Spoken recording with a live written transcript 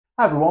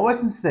Hi everyone,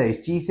 welcome to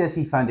today's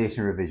GCSE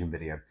Foundation Revision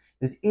video.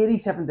 There's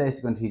 87 days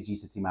to go into your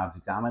GCSE Maths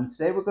exam, and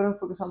today we're going to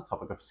focus on the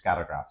topic of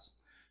scatter graphs.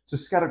 So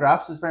scatter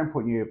graphs is very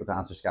important you're able to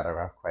answer scatter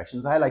graph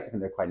questions. I like to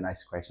think they're quite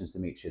nice questions to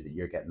make sure that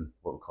you're getting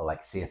what we call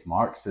like safe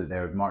marks, so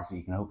they're marks that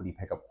you can hopefully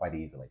pick up quite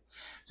easily.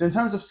 So in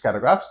terms of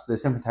scatter graphs,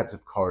 there's different types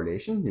of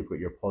correlation. You've got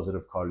your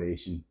positive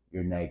correlation,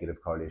 your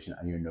negative correlation,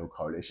 and your no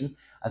correlation.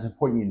 It's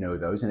important you know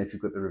those, and if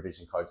you've got the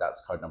revision card,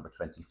 that's card number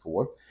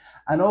 24.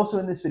 And also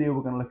in this video,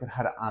 we're going to look at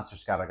how to answer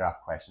scatter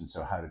graph questions,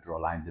 so how to draw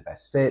lines of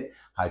best fit,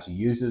 how to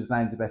use those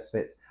lines of best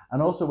fit,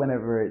 and also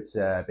whenever it's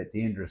a bit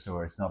dangerous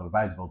or it's not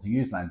advisable to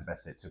use lines of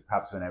best fit, so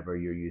perhaps whenever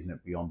you're using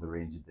it beyond the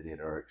range of the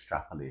data or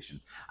extrapolation,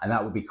 and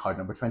that would be card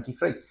number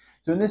 23.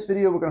 So in this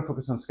video, we're going to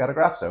focus on scatter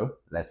graphs, so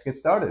let's get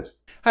started.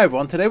 Hi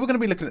everyone, today we're going to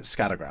be looking at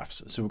scatter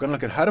graphs. So we're going to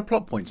look at how to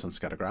plot points on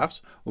scatter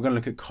graphs, we're going to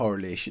look at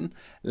correlation,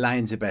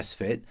 lines of best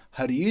fit,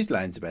 how to use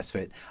lines of best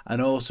fit,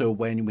 and also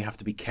when we have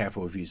to be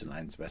careful with using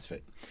lines of best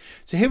fit.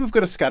 So here we've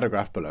got a scatter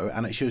graph below,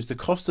 and it shows the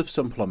cost of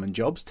some plumbing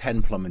jobs,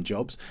 10 plumbing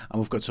jobs, and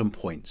we've got some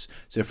points.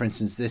 So for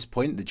instance, this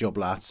point, the job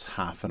lasts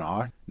half an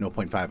hour,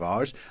 0.5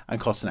 hours, and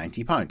costs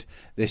 £90.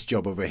 This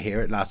job over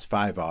here, it lasts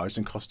 5 hours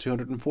and costs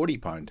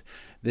 £240.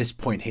 This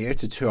point here,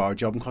 it's a 2-hour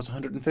job and costs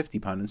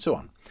 £150, and so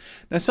on.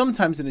 Now,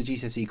 sometimes in a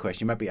GCSE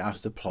question, you might be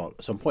asked to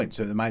plot some points.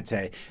 So they might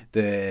say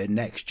the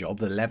next job,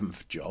 the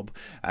 11th job,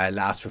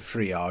 lasts for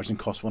 3 hours and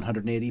costs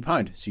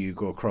 £180. So you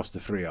go across the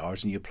 3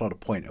 hours and you plot a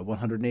point at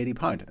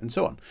 £180, and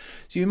so on.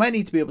 So you might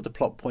need to be able to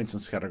plot points on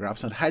scatter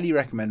graphs. I'd highly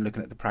recommend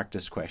looking at the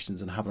practice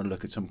questions and having a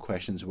look at some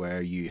questions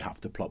where you have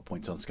to plot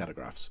points on scatter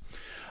graphs.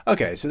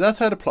 Okay, so that's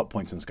how to plot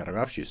points on scatter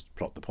graphs. Just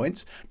plot the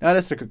points. Now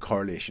let's look at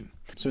correlation.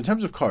 So in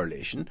terms of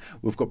correlation,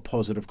 we've got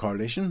positive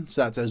correlation.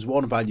 So that's as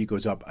one value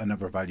goes up,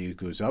 another value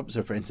goes up.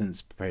 So for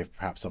instance,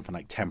 perhaps something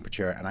like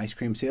temperature and ice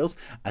cream sales.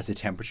 As the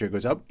temperature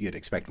goes up, you'd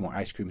expect more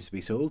ice creams to be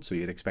sold. So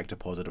you'd expect a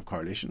positive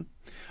correlation.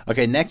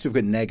 Okay, next we've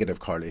got negative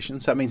correlation.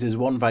 So that means as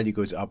one value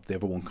goes up, the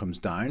other one comes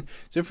down.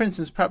 So for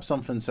instance, perhaps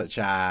something such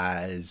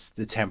as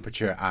the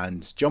temperature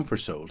and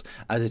jumpers sold.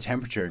 As the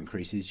temperature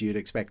increases, you'd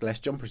expect less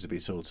jumpers to be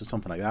sold. So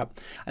something like that.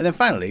 And then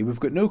finally, we've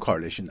got no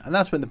correlation. And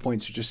that's when the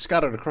points are just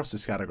scattered across the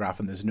scatter graph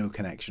and there's no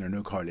connection or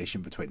no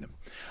correlation between them.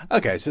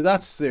 Okay, so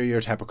that's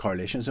your type of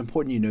correlation. It's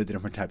important you know the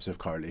different types of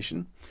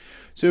correlation.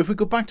 So if we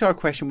go back to our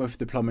question with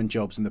the plumbing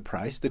jobs and the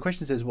price, the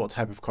question says what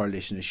type of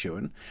correlation is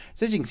shown.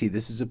 So as you can see,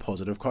 this is a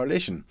positive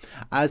correlation.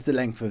 As the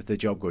length of the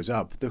job goes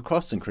up, the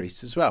cost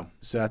increases as well.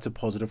 So that's a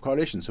positive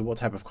correlation. So what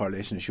type of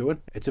correlation is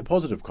shown? It's a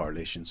positive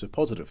correlation. So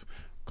positive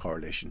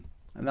correlation.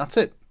 And that's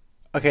it.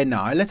 Okay,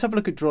 now let's have a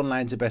look at drawing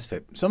lines of best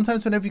fit.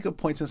 Sometimes whenever you've got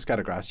points on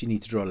scatter graphs, you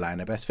need to draw a line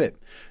of best fit.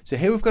 So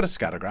here we've got a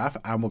scatter graph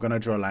and we're going to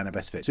draw a line of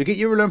best fit. So get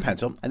your ruler and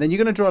pencil and then you're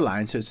going to draw a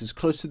line so it's as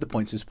close to the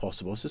points as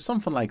possible. So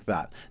something like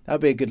that. That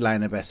would be a good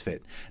line of best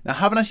fit. Now I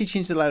haven't actually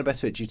changed the line of best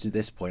fit due to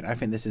this point. I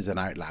think this is an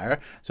outlier.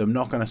 So I'm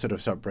not going to sort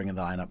of start bringing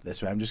the line up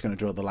this way. I'm just going to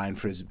draw the line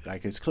for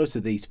as close to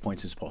these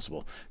points as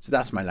possible. So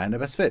that's my line of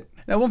best fit.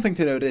 Now one thing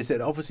to note is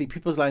that obviously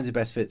people's lines of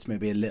best fits may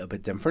be a little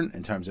bit different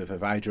in terms of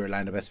if I drew a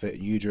line of best fit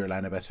and you drew a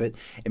line of best fit,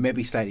 it may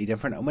be slightly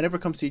different. And whenever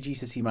it comes to your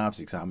GCSE Maths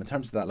exam, in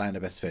terms of that line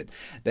of best fit,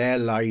 they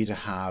allow you to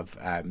have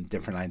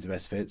different lines of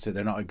best fit. So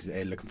they're not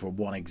looking for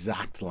one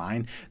exact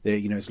line.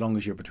 They, as long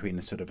as you're between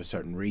a sort of a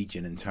certain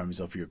region in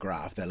terms of your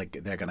graph, they're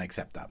going to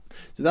accept that.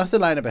 So that's the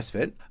line of best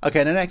fit.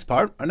 Okay, the next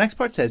part. Our next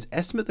part says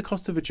estimate the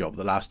cost of a job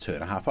that lasts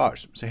 2.5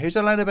 hours. So here's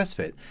our line of best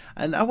fit,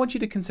 and I want you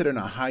to consider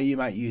now how you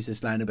might use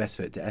this line of best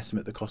fit to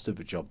estimate the cost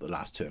of a job that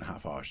lasts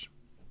 2.5 hours.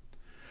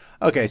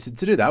 Okay, so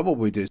to do that, what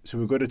we do, so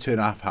we'll go to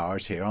 2.5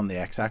 hours here on the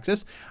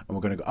x-axis, and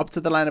we're going to go up to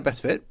the line of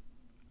best fit.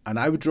 And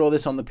I would draw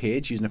this on the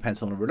page using a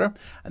pencil and a ruler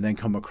and then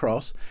come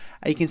across.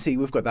 And you can see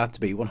we've got that to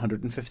be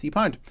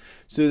 £150.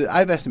 So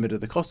I've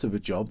estimated the cost of a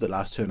job that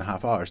lasts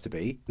 2.5 hours to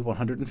be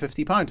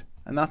 £150.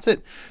 And that's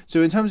it.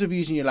 So in terms of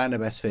using your line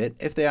of best fit,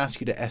 if they ask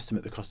you to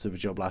estimate the cost of a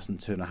job lasting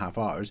 2.5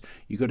 hours,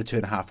 you go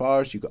to 2.5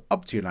 hours, you go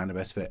up to your line of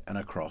best fit and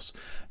across.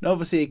 Now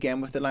obviously again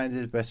with the line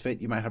of best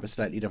fit, you might have a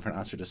slightly different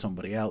answer to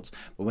somebody else.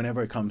 But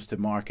whenever it comes to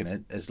marking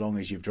it, as long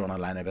as you've drawn a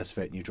line of best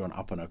fit and you've drawn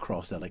up and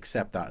across, they'll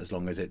accept that as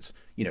long as it's,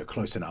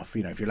 close enough.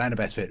 If your line of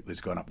best fit was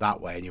going up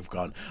that way and you've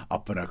gone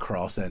up and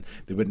across, then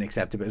they wouldn't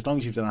accept it. But as long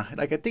as you've done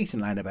a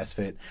decent line of best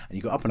fit and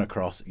you go up and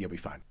across, you'll be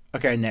fine.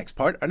 Okay, next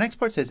part. Our next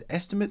part says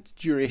estimate the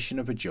duration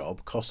of a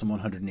job costs them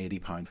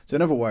 £180. So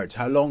in other words,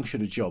 how long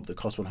should a job that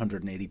costs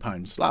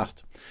 £180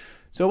 last?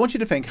 So I want you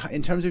to think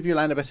in terms of your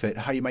line of best fit,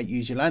 how you might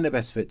use your line of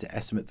best fit to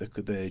estimate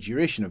the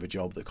duration of a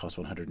job that costs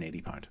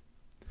 £180.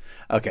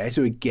 Okay,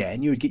 so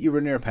again, you would get your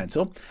ruler and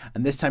pencil,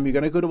 and this time you're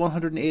going to go to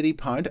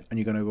 £180 and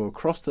you're going to go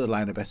across to the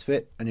line of best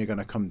fit and you're going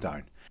to come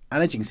down.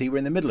 And as you can see, we're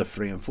in the middle of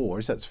 3 and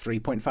 4, so that's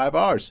 3.5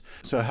 hours.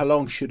 So how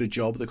long should a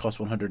job that costs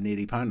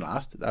 £180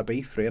 last? That'd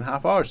be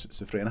 3.5 hours.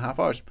 So 3.5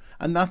 hours.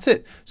 And that's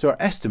it. So our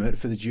estimate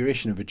for the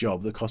duration of a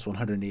job that costs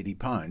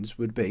 £180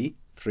 would be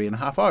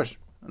 3.5 hours.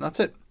 And that's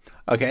it.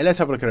 Okay, let's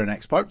have a look at our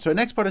next part. So our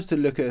next part is to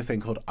look at a thing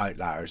called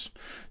outliers.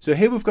 So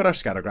here we've got our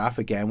scatter graph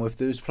again with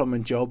those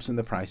plumbing jobs and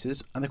the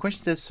prices, and the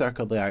question says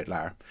circle the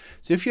outlier.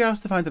 So if you're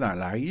asked to find an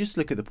outlier, you just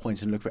look at the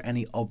points and look for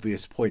any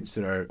obvious points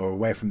that are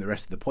away from the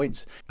rest of the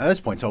points. Now this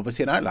point's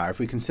obviously an outlier if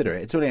we consider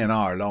it. It's only an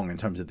hour long in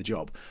terms of the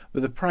job,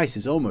 but the price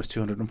is almost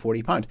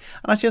 £240. And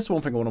that's just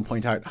one thing I want to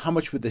point out. How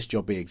much would this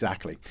job be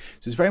exactly?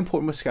 So it's very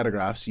important with scatter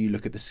graphs, so you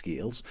look at the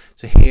scales.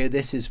 So here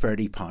this is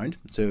 £30.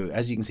 So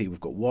as you can see,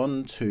 we've got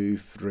 1, 2,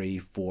 3,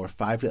 4,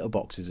 5 little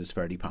boxes is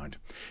 £30.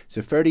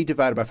 So 30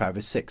 divided by 5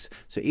 is 6.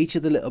 So each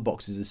of the little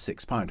boxes is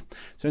 £6.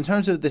 So in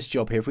terms of this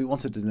job here, if we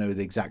wanted to know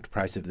the exact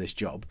price of this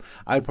job,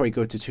 I'd probably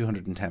go to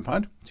 £210.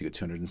 So you get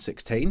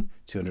 216,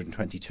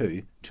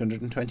 222,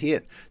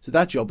 228. So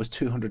that job is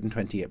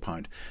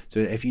 £228. So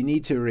if you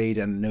need to read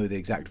and know the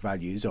exact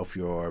values of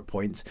your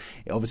points,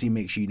 it obviously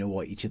makes sure you know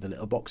what each of the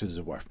little boxes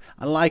are worth.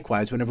 And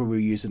likewise, whenever we're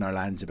using our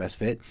lines of best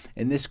fit,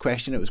 in this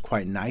question it was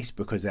quite nice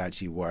because they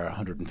actually were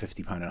 £150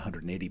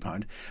 and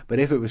 £180. But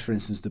if it was, for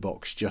instance, the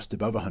box just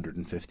above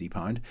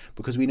 £150,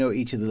 because we know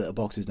each of the little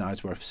boxes now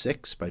is worth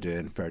 6 by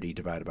doing 30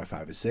 divided by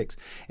 5 is 6.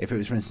 If it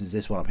was, for instance,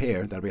 this one up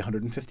here, that'll be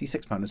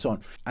 £156 and so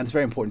on. And it's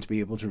very important to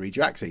be able to read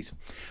your axes.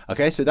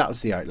 Okay, so that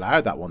was the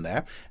outlier, that one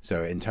there.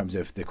 So in terms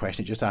of the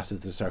question, it just asks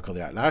us to circle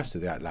the outlier. So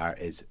the outlier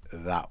is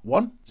that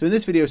one. So in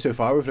this video so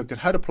far, we've looked at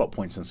how to plot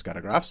points on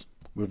scatter graphs.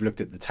 We've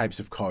looked at the types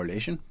of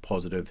correlation,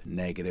 positive,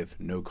 negative,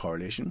 no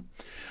correlation.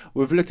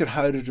 We've looked at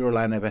how to draw a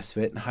line of best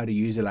fit and how to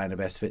use a line of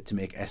best fit to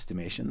make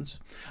estimations.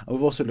 And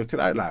we've also looked at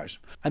outliers.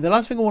 And the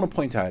last thing I want to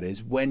point out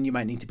is when you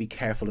might need to be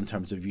careful in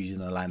terms of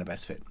using a line of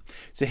best fit.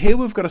 So here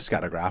we've got a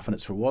scatter graph and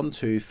it's for 1,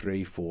 2,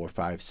 3, 4,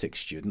 5, 6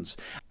 students.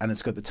 And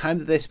it's got the time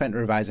that they spent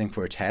revising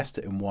for a test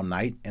in one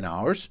night in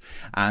hours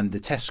and the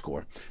test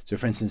score. So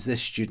for instance,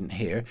 this student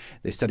here,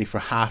 they studied for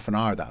half an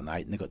hour that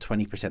night and they got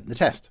 20% in the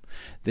test.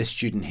 This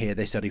student here,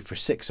 they studied for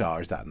 6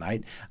 hours that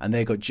night and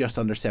they got just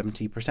under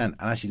 70%. And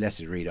actually, let's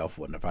just read off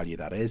what the value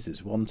that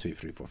is 1, 2,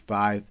 3, 4,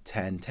 5,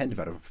 10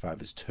 divided by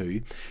 5 is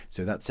 2.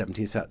 So that's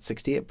 70, so that's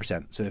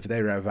 68%. So if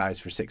they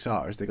revised for 6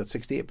 hours, they got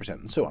 68%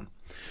 and so on.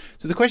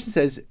 So the question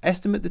says,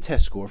 estimate the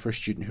test score for a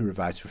student who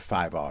revised for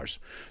 5 hours.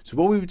 So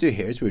what we would do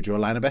here is we would draw a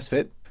line of best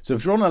fit. So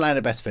I've drawn a line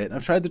of best fit and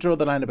I've tried to draw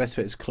the line of best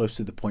fit as close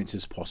to the points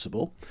as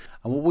possible.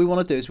 And what we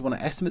want to do is we want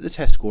to estimate the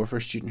test score for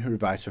a student who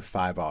revised for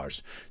 5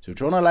 hours. So we've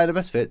drawn a line of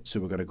best fit. So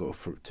we're going to go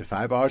to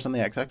 5 hours on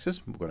the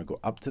x-axis. We're going to go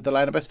up to the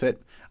line of best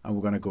fit and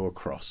we're going to go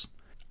across.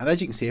 And as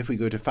you can see, if we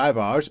go to 5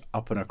 hours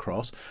up and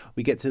across,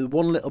 we get to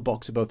one little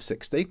box above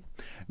 60.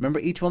 Remember,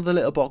 each one of the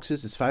little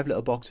boxes is 5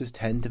 little boxes.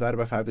 10 divided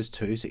by 5 is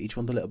 2. So each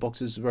one of the little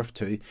boxes is worth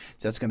 2.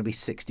 So that's going to be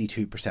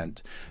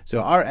 62%. So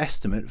our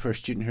estimate for a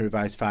student who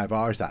revised 5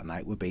 hours that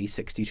night would be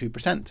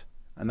 62%.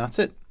 And that's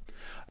it.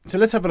 So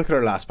let's have a look at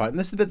our last part, and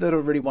this is the bit that I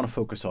really want to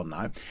focus on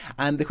now.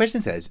 And the question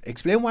says,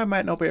 explain why it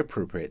might not be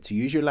appropriate to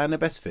use your line of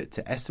best fit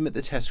to estimate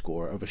the test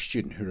score of a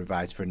student who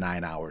revised for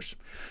 9 hours.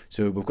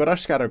 So we've got our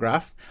scatter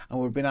graph, and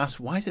we've been asked,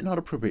 why is it not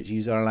appropriate to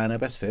use our line of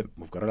best fit?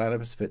 We've got a line of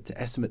best fit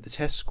to estimate the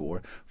test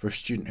score for a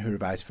student who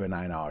revised for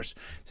 9 hours.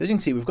 So as you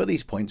can see, we've got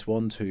these points,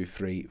 1, 2,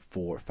 3,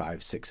 4,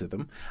 5, 6 of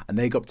them, and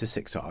they go up to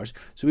 6 hours.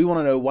 So we want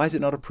to know, why is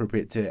it not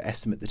appropriate to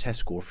estimate the test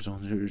score for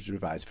someone who's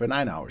revised for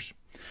 9 hours?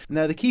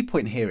 Now the key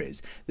point here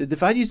is that the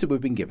values that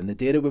we've been given, the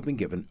data we've been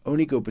given,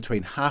 only go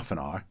between half an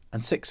hour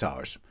and 6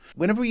 hours.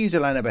 Whenever we use a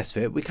line of best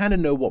fit, we kind of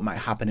know what might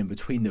happen in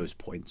between those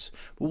points.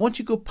 But once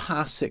you go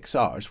past 6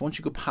 hours, once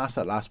you go past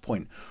that last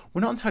point,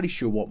 we're not entirely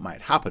sure what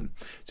might happen.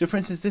 So for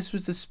instance, this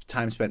was the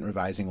time spent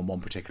revising on one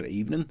particular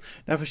evening.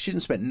 Now if a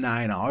student spent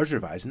 9 hours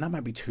revising, that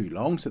might be too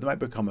long. So they might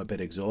become a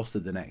bit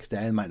exhausted the next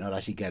day and might not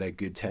actually get a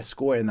good test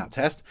score in that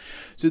test.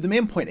 So the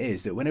main point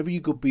is that whenever you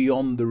go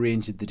beyond the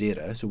range of the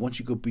data, so once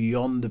you go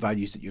beyond the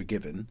values that you're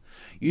given,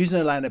 using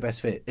a line of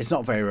best fit, it's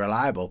not very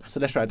reliable. So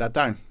let's write that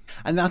down.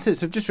 And that's it.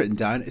 So I've just written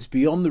down, it's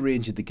beyond the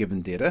range of the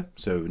given data.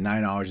 So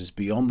 9 hours is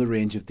beyond the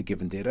range of the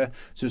given data.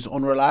 So it's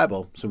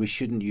unreliable. So we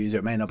shouldn't use it.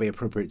 It may not be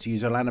appropriate to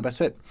use our line of best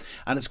fit.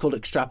 And it's called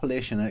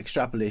extrapolation. And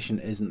extrapolation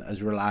isn't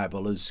as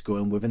reliable as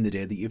going within the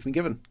data that you've been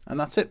given. And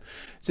that's it.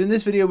 So in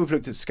this video, we've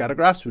looked at scatter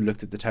graphs. We've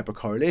looked at the type of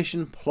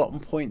correlation,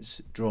 plotting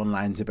points, drawing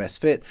lines of best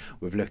fit.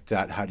 We've looked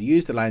at how to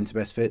use the lines of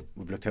best fit.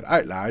 We've looked at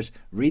outliers,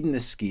 reading the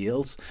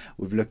scales.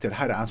 We've looked at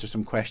how to answer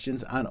some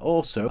questions, and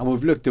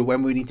we've looked at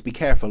when we need to be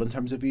careful in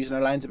terms of using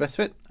our lines of best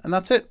fit. And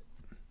that's it.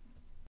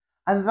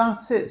 And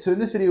that's it. So in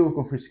this video, we've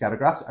gone through scatter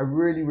graphs. I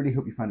really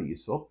hope you found it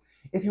useful.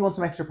 If you want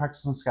some extra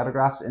practice on scatter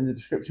graphs, in the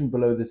description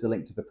below, there's the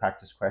link to the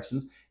practice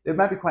questions. It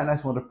might be quite a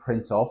nice one to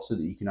print off so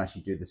that you can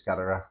actually do the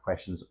scatter graph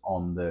questions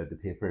on the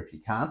paper if you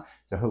can.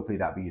 So hopefully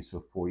that'll be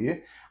useful for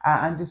you.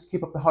 And just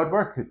keep up the hard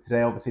work.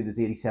 Today, obviously, there's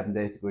 87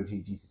 days to go into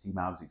your GCSE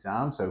Maths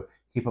exam. So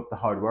keep up the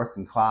hard work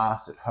in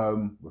class, at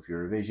home, with your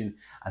revision,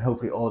 and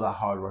hopefully all that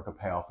hard work will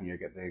pay off and you'll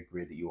get the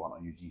grade that you want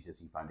on your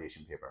GCSE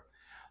foundation paper.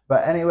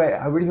 But anyway,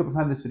 I really hope you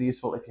found this video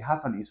useful. If you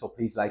have found it useful,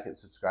 please like it and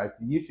subscribe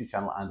to the YouTube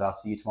channel, and I'll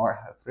see you tomorrow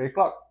at 3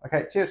 o'clock.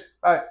 Okay, cheers.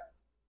 Bye.